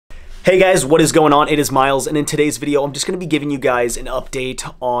Hey guys, what is going on? It is Miles, and in today's video, I'm just going to be giving you guys an update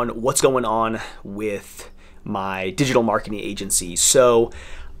on what's going on with my digital marketing agency. So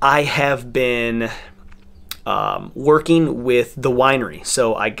I have been working with the winery.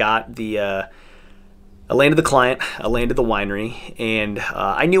 So I got I landed the client, I landed the winery, and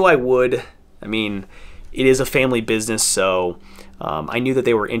I knew I would. I mean, it is a family business, so I knew that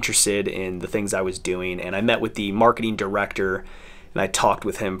they were interested in the things I was doing, and I met with the marketing director and I talked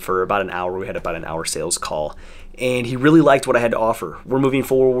with him for about an hour. We had about an hour sales call, and he really liked what I had to offer. We're moving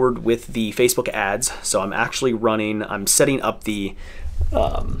forward with the Facebook ads. So I'm actually I'm setting up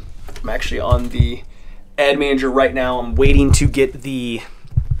I'm actually on the ad manager right now. I'm waiting to get the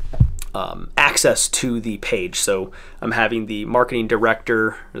access to the page. So I'm having the marketing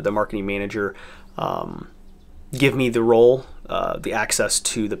director or the marketing manager give me the role, the access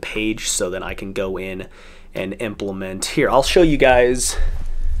to the page, so then I can go in and implement. Here, I'll show you guys.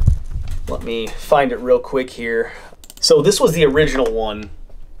 Let me find it real quick here. So this was the original one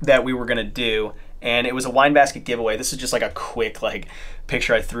that we were gonna do, and it was a wine basket giveaway. This is just like a quick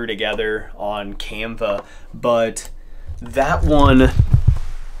picture I threw together on Canva, but that one,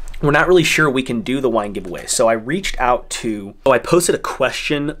 we're not really sure we can do the wine giveaway. So I reached out to, I posted a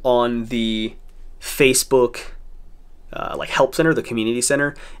question on the Facebook help center, the community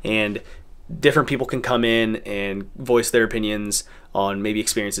center, and different people can come in and voice their opinions on maybe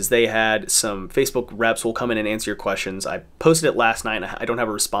experiences they had. Some Facebook reps will come in and answer your questions. I posted it last night. I don't have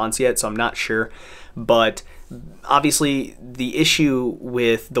a response yet, so I'm not sure. But obviously the issue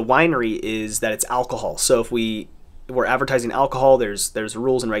with the winery is that it's alcohol. So if we're advertising alcohol, there's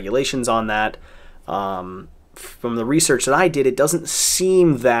rules and regulations on that. From the research that I did, it doesn't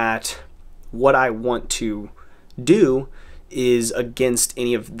seem that what I want to do is against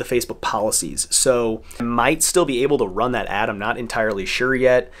any of the Facebook policies. So I might still be able to run that ad. I'm not entirely sure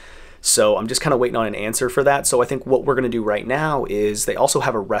yet. So I'm just kind of waiting on an answer for that. So I think what we're gonna do right now is they also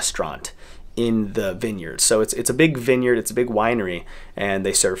have a restaurant in the vineyard. So it's a big vineyard, it's a big winery, and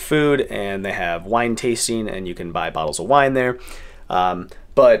they serve food and they have wine tasting and you can buy bottles of wine there.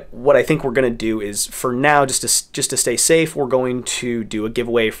 But what I think we're gonna do is, for now, just to stay safe, we're going to do a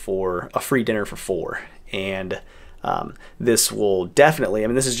giveaway for a free dinner for 4. And this will definitely, I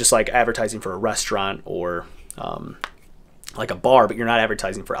mean, this is just like advertising for a restaurant or like a bar, but you're not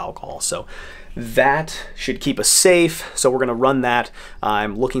advertising for alcohol. So that should keep us safe. So we're gonna run that.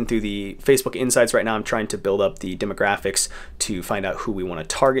 I'm looking through the Facebook Insights right now. I'm trying to build up the demographics to find out who we wanna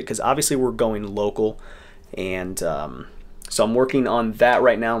target, because obviously we're going local. And so I'm working on that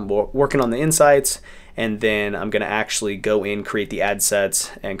right now. I'm working on the insights, and then I'm gonna actually go in, create the ad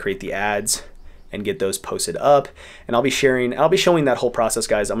sets and create the ads and get those posted up. And I'll be showing that whole process,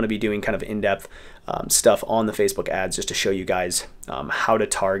 guys. I'm gonna be doing kind of in-depth stuff on the Facebook ads, just to show you guys how to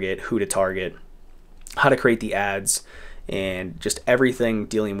target, who to target, how to create the ads, and just everything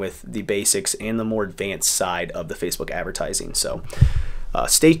dealing with the basics and the more advanced side of the Facebook advertising. So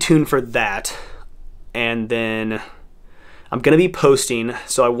stay tuned for that. And then I'm gonna be posting,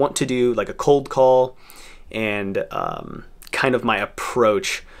 so I want to do like a cold call and kind of my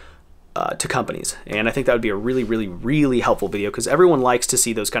approach to companies. And I think that would be a really, really, really helpful video, because everyone likes to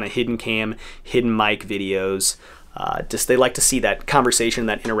see those kind of hidden cam, hidden mic videos. They like to see that conversation,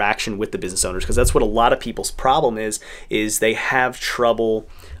 that interaction with the business owners, because that's what a lot of people's problem is they have trouble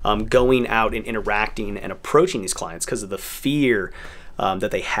going out and interacting and approaching these clients because of the fear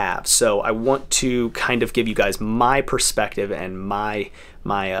that they have. So I want to kind of give you guys my perspective and my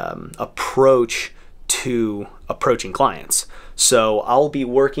approach to approaching clients. So I'll be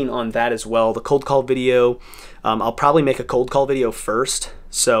working on that as well. The cold call video, I'll probably make a cold call video first.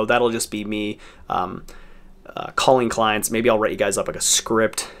 So that'll just be me calling clients. Maybe I'll write you guys up like a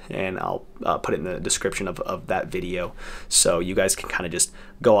script, and I'll put it in the description of that video, so you guys can kind of just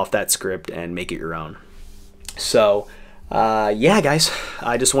go off that script and make it your own. So yeah, guys,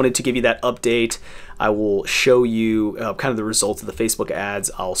 I just wanted to give you that update. I will show you kind of the results of the Facebook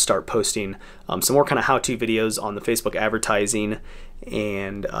ads. I'll start posting some more kind of how-to videos on the Facebook advertising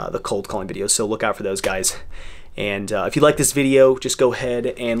and the cold calling videos. So look out for those, guys. And if you like this video, just go ahead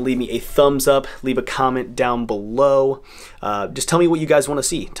and leave me a thumbs up, leave a comment down below. Just tell me what you guys want to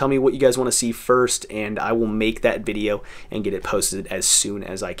see. Tell me what you guys want to see first, and I will make that video and get it posted as soon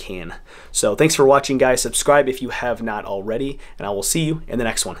as I can. So thanks for watching, guys. Subscribe if you have not already, and I will see you in the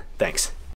next one. Thanks.